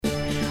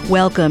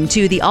Welcome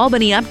to the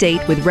Albany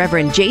Update with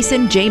Reverend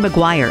Jason J.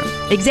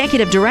 McGuire,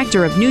 Executive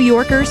Director of New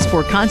Yorkers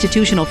for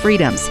Constitutional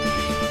Freedoms.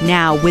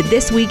 Now, with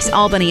this week's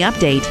Albany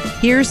Update,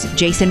 here's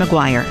Jason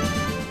McGuire.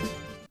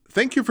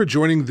 Thank you for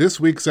joining this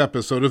week's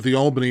episode of the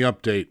Albany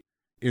Update.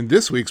 In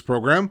this week's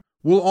program,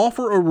 we'll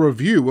offer a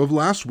review of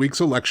last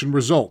week's election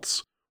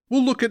results.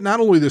 We'll look at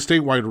not only the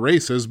statewide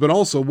races, but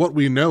also what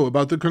we know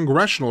about the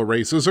congressional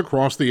races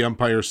across the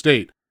Empire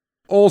State.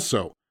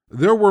 Also,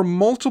 there were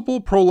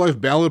multiple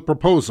pro-life ballot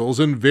proposals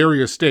in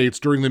various states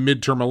during the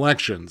midterm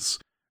elections.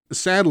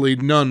 Sadly,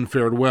 none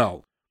fared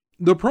well.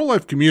 The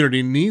pro-life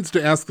community needs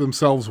to ask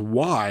themselves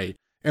why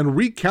and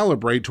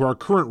recalibrate to our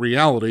current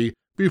reality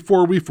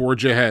before we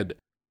forge ahead.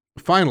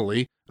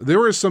 Finally,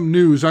 there is some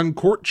news on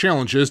court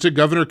challenges to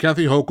Governor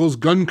Kathy Hochul's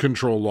gun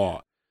control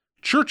law.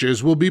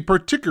 Churches will be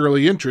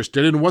particularly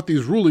interested in what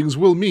these rulings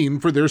will mean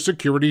for their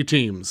security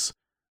teams.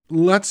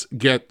 Let's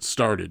get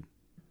started.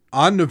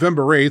 On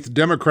November 8th,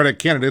 Democratic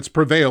candidates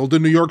prevailed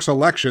in New York's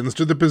elections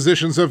to the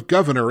positions of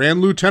governor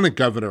and lieutenant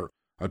governor,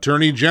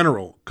 attorney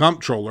general,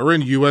 comptroller,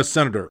 and U.S.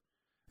 senator.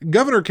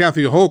 Governor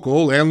Kathy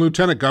Hochul and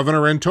Lieutenant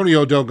Governor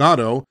Antonio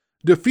Delgado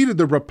defeated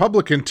the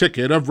Republican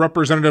ticket of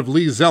Representative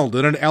Lee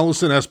Zeldin and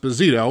Allison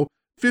Esposito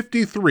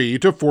 53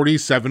 to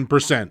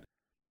 47%.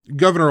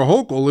 Governor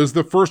Hochul is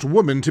the first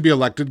woman to be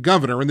elected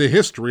governor in the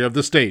history of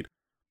the state.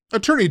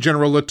 Attorney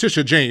General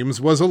Letitia James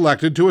was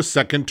elected to a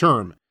second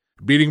term,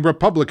 beating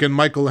Republican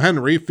Michael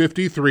Henry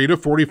 53 to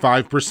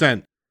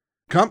 45%.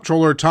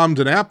 Comptroller Tom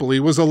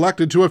DiNapoli was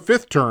elected to a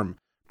fifth term,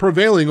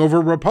 prevailing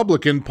over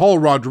Republican Paul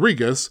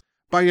Rodriguez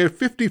by a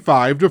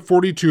 55 to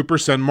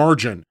 42%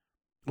 margin.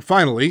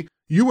 Finally,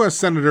 U.S.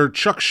 Senator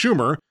Chuck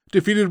Schumer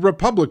defeated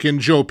Republican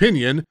Joe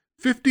Pinion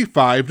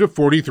 55 to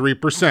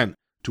 43%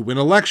 to win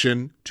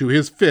election to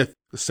his fifth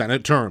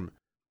Senate term.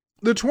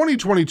 The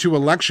 2022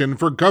 election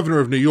for governor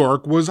of New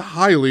York was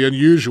highly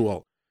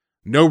unusual.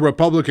 No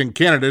Republican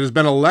candidate has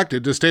been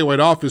elected to statewide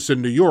office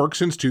in New York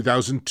since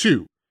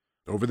 2002.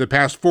 Over the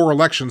past four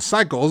election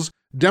cycles,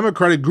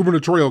 Democratic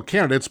gubernatorial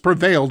candidates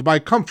prevailed by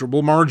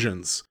comfortable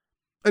margins.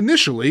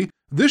 Initially,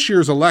 this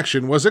year's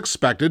election was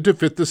expected to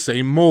fit the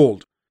same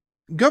mold.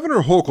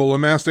 Governor Hochul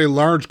amassed a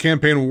large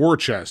campaign war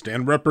chest,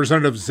 and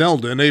Representative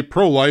Zeldin, a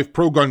pro-life,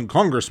 pro-gun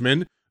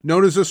congressman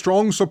known as a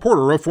strong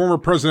supporter of former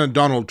President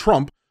Donald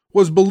Trump,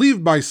 was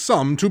believed by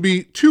some to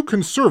be too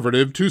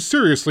conservative to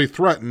seriously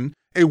threaten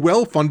a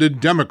well-funded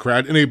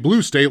Democrat in a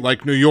blue state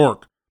like New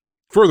York.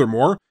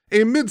 Furthermore,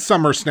 a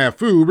midsummer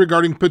snafu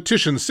regarding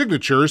petition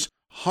signatures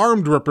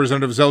harmed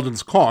Representative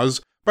Zeldin's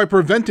cause by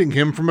preventing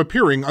him from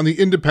appearing on the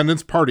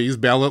Independence Party's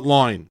ballot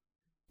line.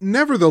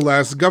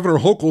 Nevertheless, Governor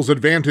Hochul's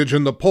advantage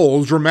in the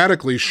polls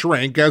dramatically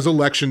shrank as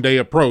Election Day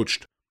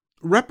approached.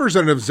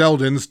 Representative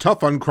Zeldin's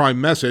tough-on-crime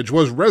message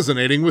was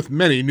resonating with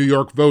many New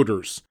York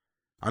voters.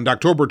 On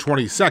October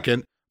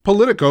 22nd,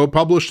 Politico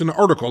published an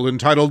article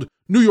entitled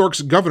 "New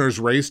York's Governor's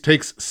Race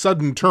Takes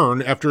Sudden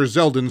Turn After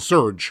Zeldin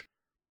Surge."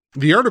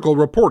 The article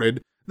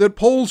reported that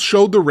polls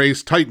showed the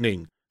race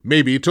tightening,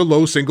 maybe to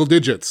low single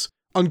digits,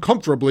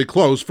 uncomfortably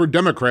close for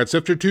Democrats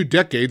after 2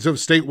 decades of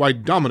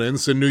statewide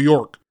dominance in New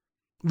York.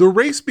 The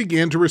race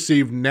began to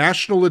receive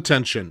national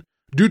attention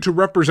due to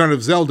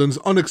Representative Zeldin's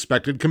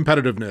unexpected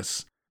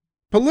competitiveness.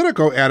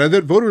 Politico added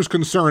that voters'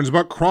 concerns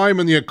about crime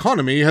and the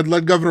economy had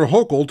led Governor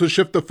Hochul to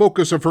shift the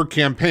focus of her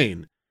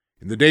campaign.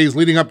 In the days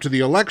leading up to the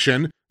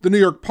election, the New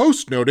York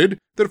Post noted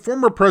that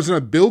former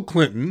President Bill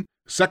Clinton,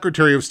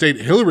 Secretary of State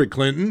Hillary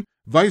Clinton,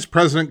 Vice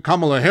President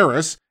Kamala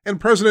Harris, and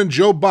President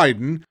Joe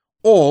Biden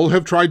all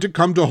have tried to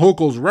come to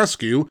Hochul's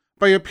rescue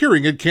by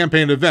appearing at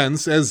campaign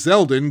events as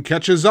Zeldin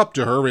catches up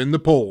to her in the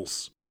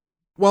polls.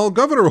 While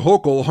Governor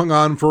Hochul hung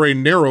on for a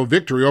narrow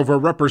victory over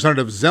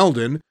Representative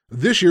Zeldin,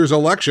 this year's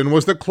election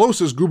was the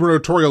closest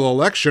gubernatorial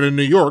election in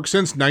New York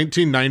since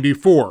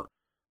 1994.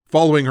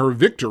 Following her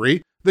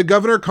victory, the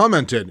governor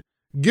commented,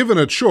 "Given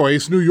a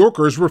choice, New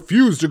Yorkers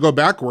refuse to go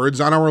backwards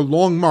on our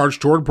long march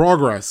toward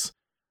progress.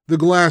 The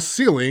glass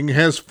ceiling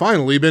has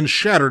finally been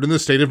shattered in the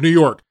state of New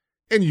York,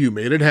 and you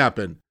made it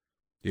happen."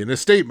 In a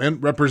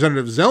statement,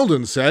 Representative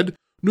Zeldin said,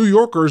 "New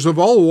Yorkers of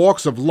all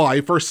walks of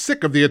life are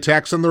sick of the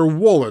attacks on their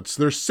wallets,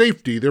 their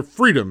safety, their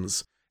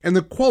freedoms, and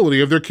the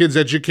quality of their kids'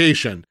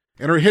 education,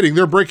 and are hitting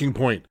their breaking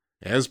point,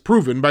 as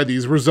proven by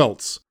these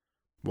results."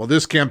 While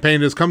this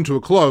campaign has come to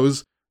a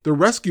close, the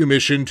rescue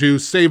mission to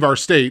save our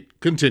state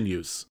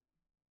continues.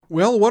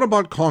 Well, what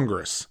about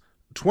Congress?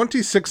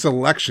 26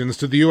 elections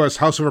to the U.S.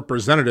 House of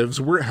Representatives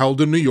were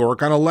held in New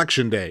York on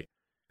Election Day.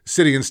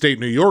 City and State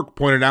New York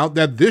pointed out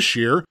that this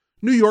year,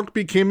 New York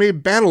became a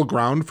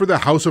battleground for the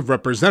House of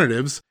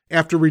Representatives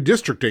after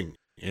redistricting,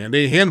 and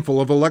a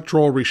handful of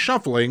electoral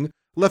reshuffling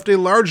left a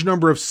large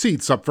number of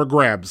seats up for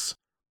grabs.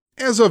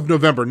 As of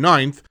November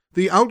 9th,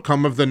 the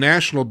outcome of the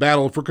national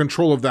battle for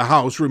control of the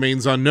House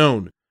remains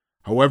unknown.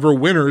 However,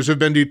 winners have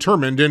been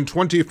determined in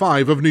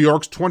 25 of New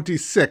York's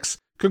 26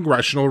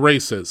 congressional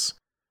races.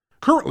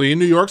 Currently,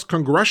 New York's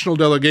congressional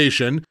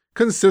delegation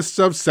consists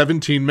of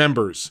 17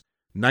 members,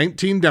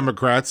 19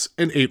 Democrats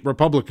and 8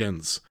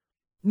 Republicans.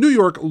 New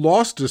York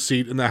lost a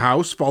seat in the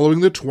House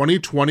following the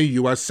 2020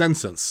 U.S.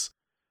 Census.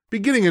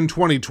 Beginning in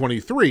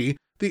 2023,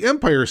 the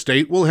Empire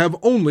State will have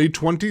only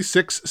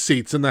 26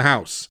 seats in the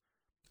House.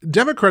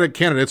 Democratic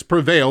candidates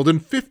prevailed in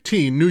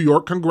 15 New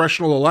York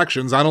congressional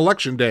elections on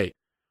Election Day,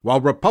 while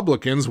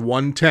Republicans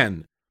won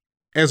 10.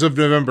 As of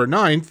November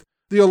 9th,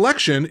 the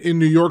election in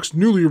New York's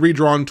newly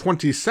redrawn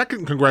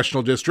 22nd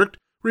congressional district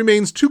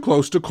remains too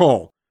close to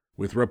call,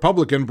 with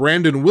Republican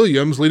Brandon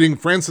Williams leading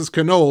Francis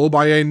Knoll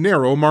by a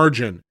narrow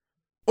margin.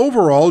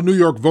 Overall, New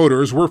York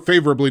voters were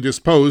favorably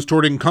disposed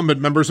toward incumbent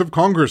members of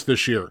Congress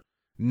this year.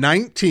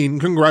 19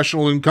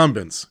 congressional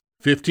incumbents,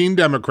 15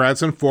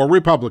 Democrats and 4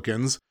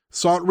 Republicans,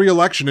 sought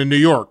re-election in New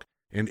York,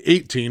 and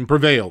 18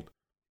 prevailed.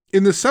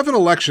 In the 7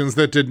 elections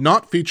that did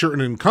not feature an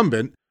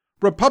incumbent,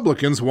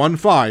 Republicans won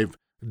 5,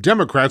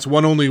 Democrats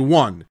won only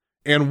 1,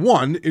 and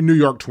 1 in New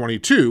York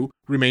 22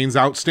 remains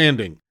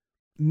outstanding.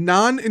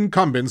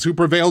 Non-incumbents who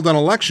prevailed on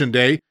Election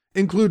Day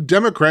include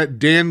Democrat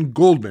Dan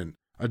Goldman,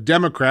 a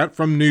Democrat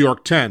from New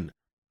York 10,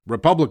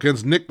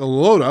 Republicans Nick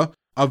Lota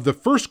of the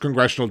 1st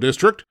Congressional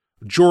District,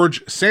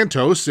 George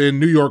Santos in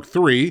New York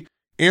 3,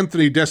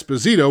 Anthony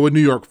Desposito in New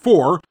York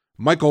 4,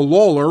 Michael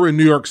Lawler in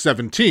New York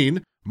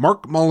 17,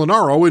 Mark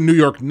Molinaro in New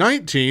York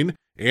 19,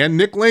 and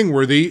Nick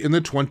Langworthy in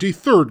the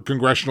 23rd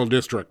Congressional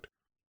District.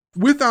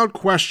 Without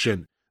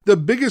question, the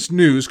biggest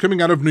news coming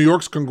out of New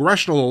York's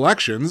congressional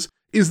elections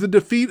is the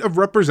defeat of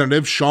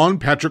Representative Sean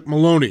Patrick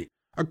Maloney,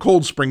 a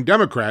Cold Spring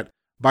Democrat,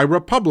 by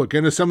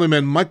Republican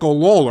Assemblyman Michael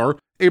Lawler,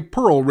 a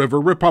Pearl River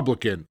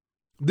Republican.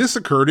 This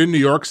occurred in New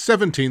York's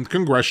 17th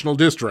Congressional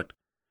District.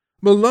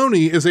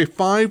 Maloney is a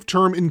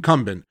 5-term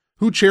incumbent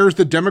who chairs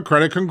the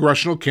Democratic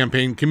Congressional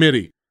Campaign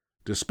Committee.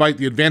 Despite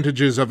the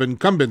advantages of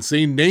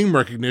incumbency, name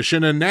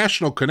recognition, and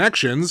national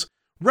connections,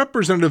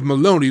 Representative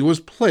Maloney was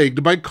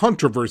plagued by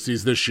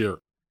controversies this year.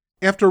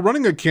 After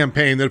running a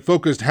campaign that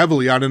focused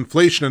heavily on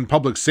inflation and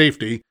public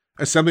safety,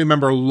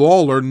 Assemblymember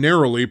Lawler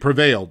narrowly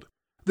prevailed.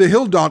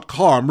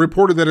 TheHill.com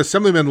reported that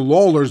Assemblyman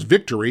Lawler's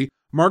victory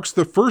marks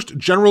the first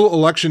general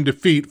election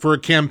defeat for a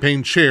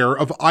campaign chair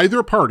of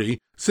either party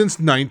since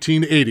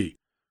 1980,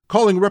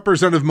 calling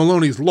Representative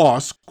Maloney's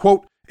loss,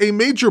 quote, a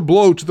major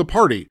blow to the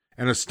party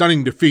and a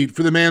stunning defeat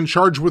for the man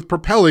charged with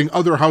propelling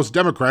other House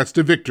Democrats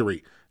to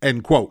victory,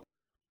 end quote.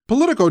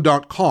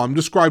 Politico.com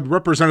described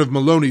Representative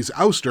Maloney's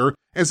ouster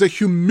as a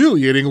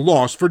humiliating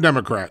loss for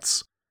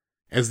Democrats.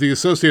 As the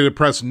Associated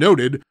Press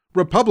noted,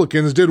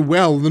 Republicans did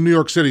well in the New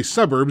York City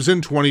suburbs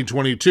in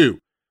 2022.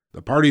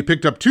 The party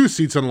picked up 2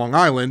 seats on Long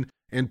Island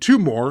and 2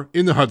 more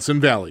in the Hudson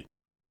Valley.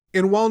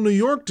 And while New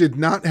York did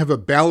not have a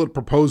ballot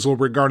proposal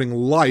regarding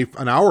life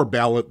on our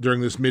ballot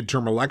during this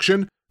midterm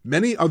election,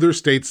 many other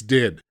states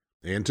did.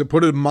 And to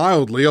put it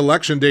mildly,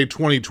 Election Day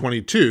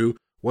 2022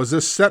 was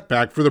a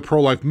setback for the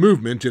pro-life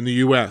movement in the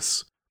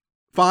U.S.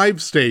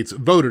 5 states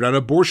voted on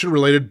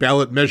abortion-related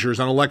ballot measures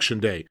on Election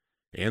Day,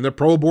 and the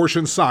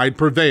pro-abortion side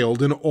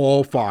prevailed in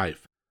all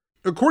 5.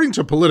 According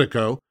to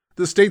Politico,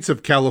 the states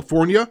of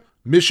California,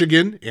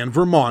 Michigan, and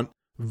Vermont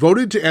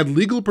voted to add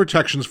legal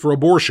protections for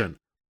abortion,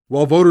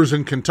 while voters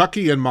in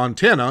Kentucky and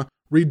Montana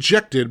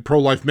rejected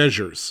pro-life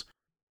measures.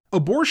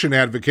 Abortion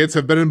advocates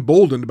have been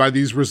emboldened by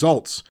these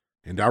results,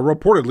 and are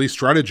reportedly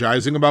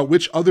strategizing about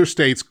which other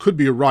states could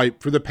be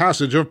ripe for the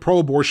passage of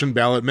pro-abortion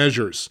ballot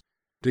measures.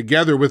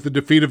 Together with the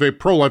defeat of a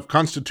pro-life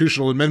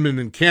constitutional amendment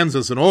in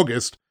Kansas in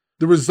August,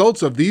 the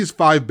results of these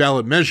 5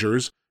 ballot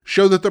measures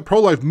show that the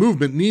pro-life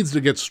movement needs to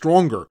get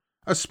stronger,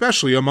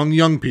 especially among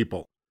young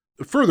people.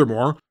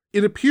 Furthermore,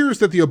 it appears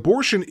that the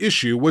abortion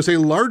issue was a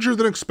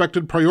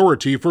larger-than-expected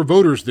priority for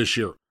voters this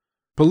year.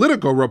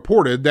 Politico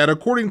reported that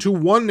according to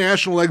one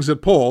national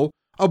exit poll,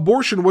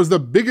 abortion was the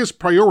biggest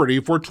priority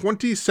for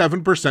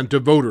 27%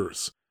 of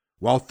voters,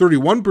 while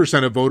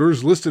 31% of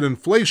voters listed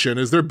inflation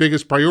as their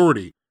biggest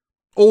priority.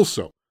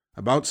 Also,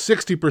 about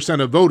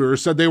 60% of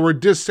voters said they were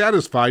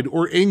dissatisfied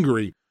or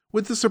angry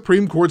with the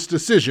Supreme Court's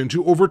decision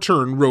to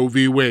overturn Roe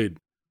v. Wade.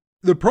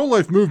 The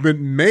pro-life movement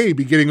may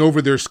be getting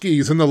over their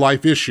skis in the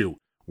life issue.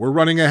 We're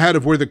running ahead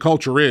of where the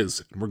culture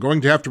is, and we're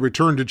going to have to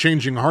return to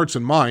changing hearts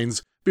and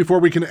minds before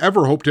we can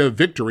ever hope to have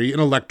victory in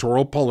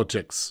electoral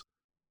politics.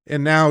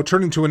 And now,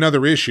 turning to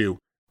another issue.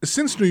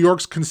 Since New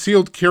York's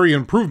Concealed Carry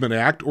Improvement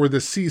Act, or the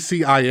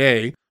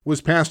CCIA,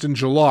 was passed in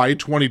July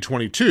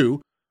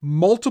 2022,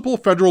 multiple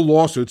federal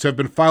lawsuits have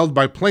been filed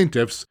by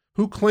plaintiffs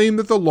who claim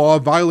that the law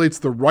violates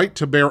the right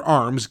to bear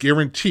arms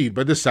guaranteed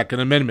by the Second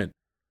Amendment.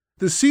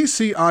 The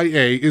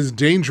CCIA is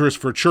dangerous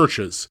for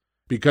churches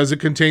because it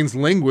contains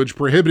language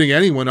prohibiting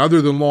anyone other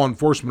than law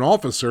enforcement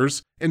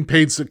officers and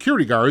paid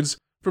security guards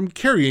from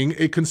carrying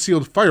a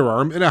concealed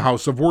firearm in a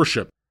house of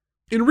worship.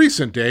 In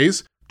recent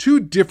days, 2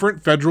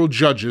 different federal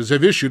judges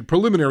have issued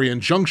preliminary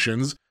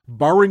injunctions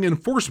barring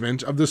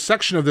enforcement of the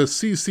section of the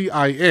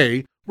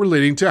CCIA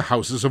relating to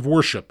houses of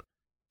worship.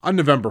 On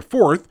November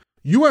 4th,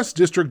 U.S.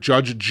 District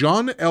Judge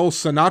John L.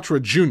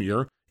 Sinatra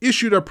Jr.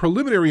 issued a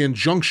preliminary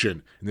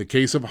injunction in the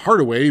case of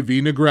Hardaway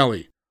v.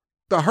 Negrelli.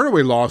 The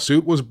Hardaway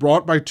lawsuit was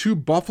brought by 2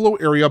 Buffalo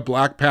area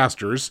black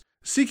pastors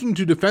seeking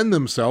to defend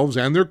themselves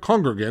and their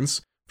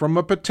congregants from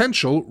a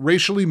potential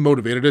racially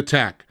motivated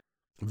attack.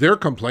 Their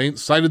complaint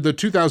cited the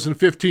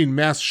 2015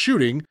 mass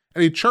shooting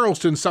at a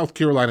Charleston, South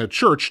Carolina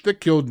church that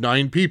killed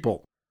 9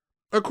 people.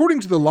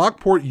 According to the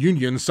Lockport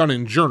Union Sun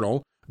and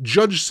Journal,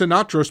 Judge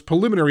Sinatra's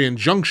preliminary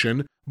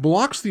injunction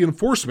blocks the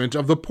enforcement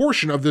of the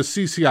portion of the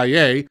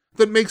CCIA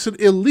that makes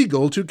it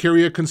illegal to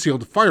carry a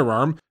concealed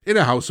firearm in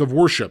a house of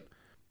worship.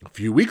 A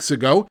few weeks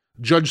ago,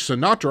 Judge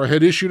Sinatra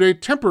had issued a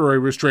temporary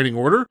restraining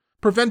order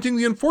preventing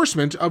the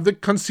enforcement of the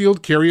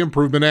Concealed Carry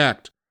Improvement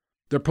Act.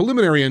 The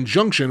preliminary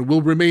injunction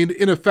will remain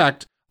in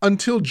effect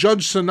until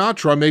Judge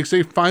Sinatra makes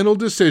a final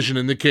decision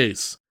in the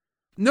case.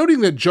 Noting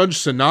that Judge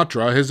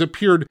Sinatra has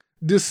appeared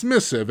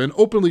dismissive and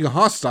openly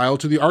hostile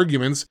to the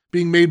arguments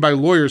being made by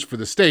lawyers for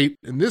the state,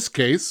 in this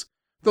case,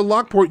 the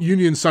Lockport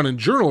Union Sun and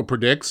Journal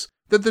predicts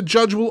that the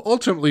judge will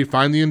ultimately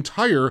find the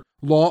entire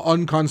law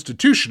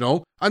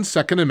unconstitutional on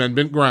Second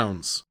Amendment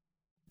grounds.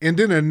 And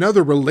in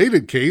another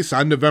related case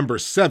on November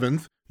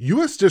 7th,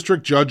 U.S.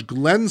 District Judge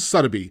Glenn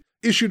Sotheby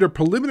issued a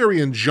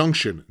preliminary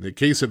injunction in the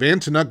case of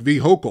Antonuck v.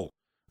 Hochul.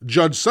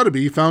 Judge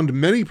Sotheby found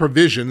many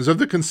provisions of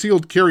the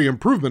Concealed Carry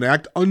Improvement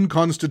Act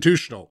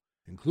unconstitutional,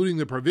 including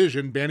the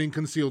provision banning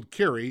concealed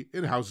carry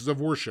in houses of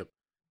worship.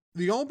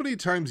 The Albany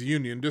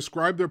Times-Union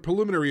described their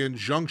preliminary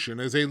injunction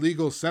as a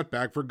legal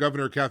setback for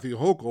Governor Kathy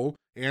Hochul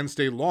and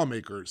state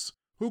lawmakers,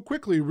 who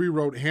quickly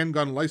rewrote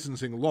handgun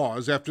licensing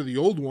laws after the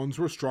old ones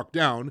were struck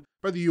down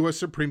by the U.S.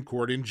 Supreme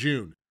Court in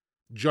June.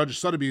 Judge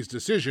Sotheby's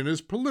decision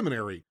is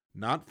preliminary,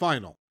 not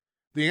final.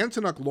 The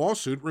Antonuck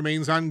lawsuit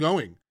remains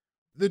ongoing.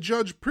 The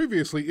judge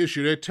previously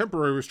issued a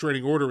temporary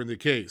restraining order in the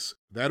case.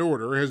 That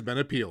order has been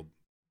appealed.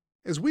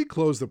 As we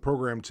close the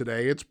program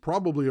today, it's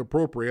probably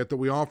appropriate that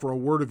we offer a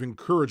word of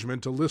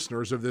encouragement to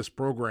listeners of this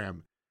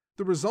program.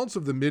 The results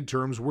of the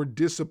midterms were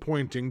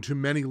disappointing to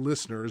many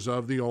listeners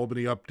of the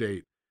Albany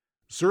Update.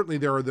 Certainly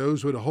there are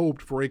those who had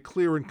hoped for a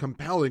clear and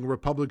compelling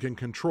Republican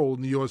control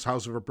in the U.S.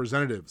 House of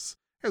Representatives,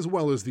 as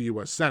well as the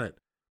U.S. Senate.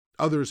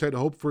 Others had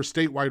hoped for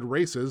statewide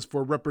races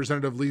for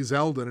Representative Lee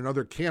Zeldin and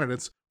other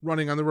candidates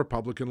running on the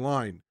Republican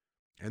line.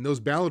 And those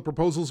ballot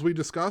proposals we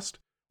discussed?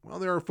 Well,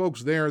 there are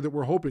folks there that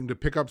were hoping to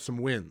pick up some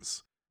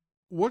wins.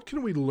 What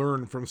can we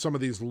learn from some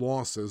of these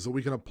losses that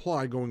we can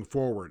apply going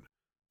forward?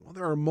 Well,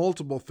 there are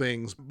multiple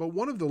things, but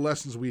one of the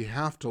lessons we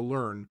have to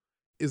learn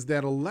is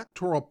that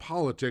electoral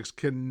politics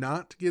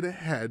cannot get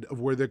ahead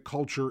of where the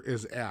culture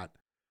is at.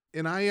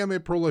 And I am a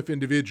pro-life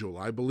individual.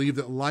 I believe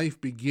that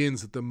life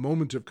begins at the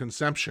moment of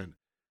conception.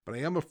 But I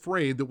am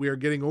afraid that we are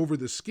getting over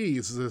the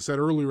skis, as I said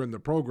earlier in the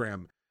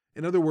program.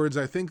 In other words,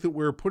 I think that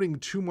we're putting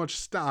too much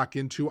stock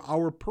into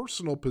our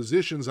personal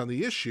positions on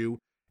the issue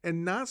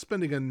and not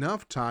spending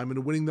enough time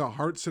in winning the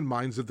hearts and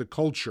minds of the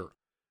culture.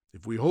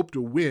 If we hope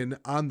to win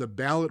on the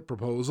ballot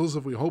proposals,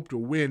 if we hope to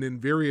win in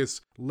various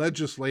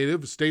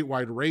legislative,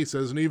 statewide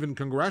races, and even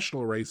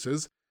congressional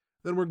races,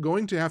 then we're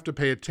going to have to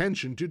pay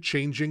attention to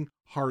changing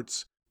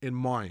hearts and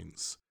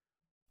minds.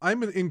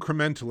 I'm an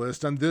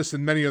incrementalist on this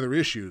and many other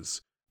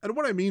issues. And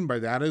what I mean by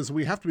that is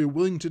we have to be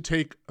willing to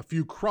take a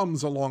few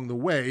crumbs along the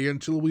way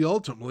until we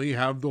ultimately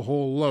have the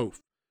whole loaf.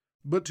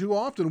 But too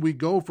often we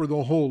go for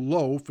the whole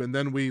loaf and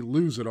then we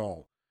lose it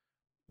all.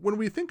 When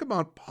we think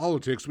about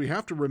politics, we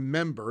have to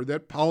remember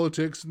that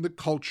politics and the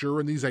culture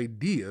and these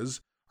ideas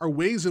are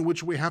ways in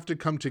which we have to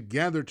come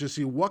together to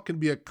see what can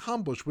be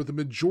accomplished with the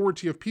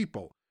majority of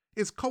people.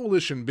 It's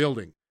coalition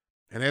building.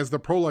 And as the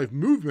pro-life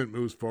movement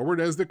moves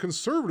forward, as the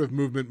conservative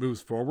movement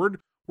moves forward,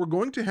 we're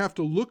going to have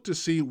to look to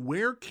see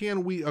where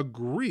can we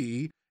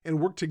agree and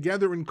work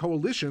together in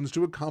coalitions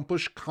to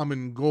accomplish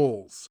common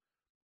goals.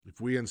 If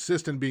we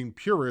insist on being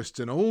purists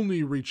and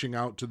only reaching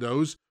out to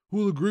those who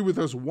will agree with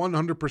us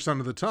 100%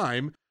 of the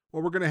time,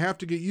 well, we're going to have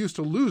to get used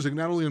to losing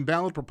not only in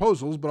ballot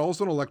proposals, but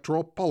also in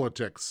electoral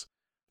politics.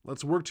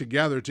 Let's work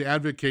together to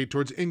advocate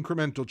towards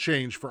incremental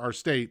change for our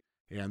state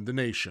and the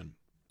nation.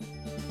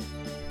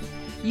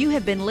 You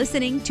have been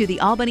listening to the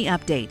Albany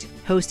Update,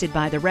 hosted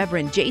by the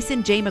Reverend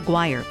Jason J.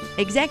 McGuire,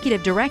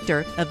 Executive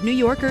Director of New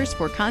Yorkers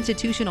for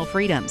Constitutional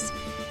Freedoms.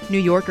 New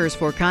Yorkers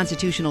for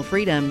Constitutional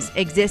Freedoms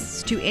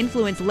exists to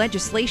influence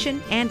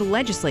legislation and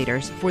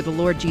legislators for the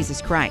Lord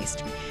Jesus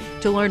Christ.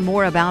 To learn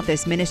more about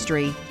this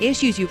ministry,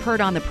 issues you've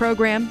heard on the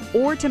program,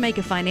 or to make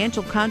a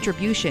financial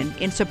contribution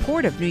in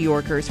support of New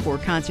Yorkers for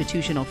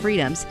Constitutional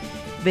Freedoms,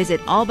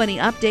 visit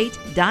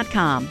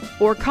albanyupdate.com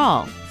or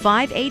call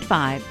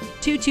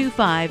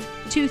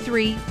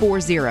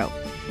 585-225-2340.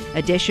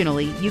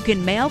 Additionally, you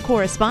can mail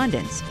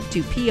correspondence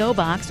to P.O.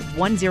 Box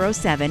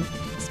 107,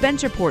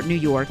 Spencerport, New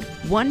York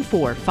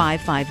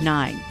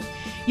 14559.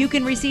 You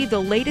can receive the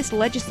latest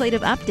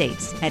legislative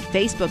updates at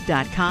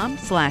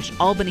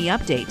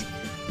facebook.com/albanyupdate.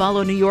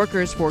 Follow New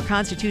Yorkers for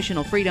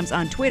Constitutional Freedoms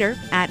on Twitter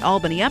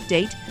 @Albany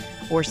Update,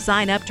 or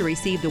sign up to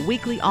receive the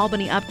weekly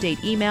Albany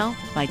Update email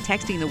by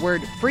texting the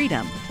word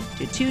FREEDOM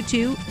to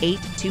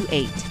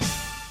 22828.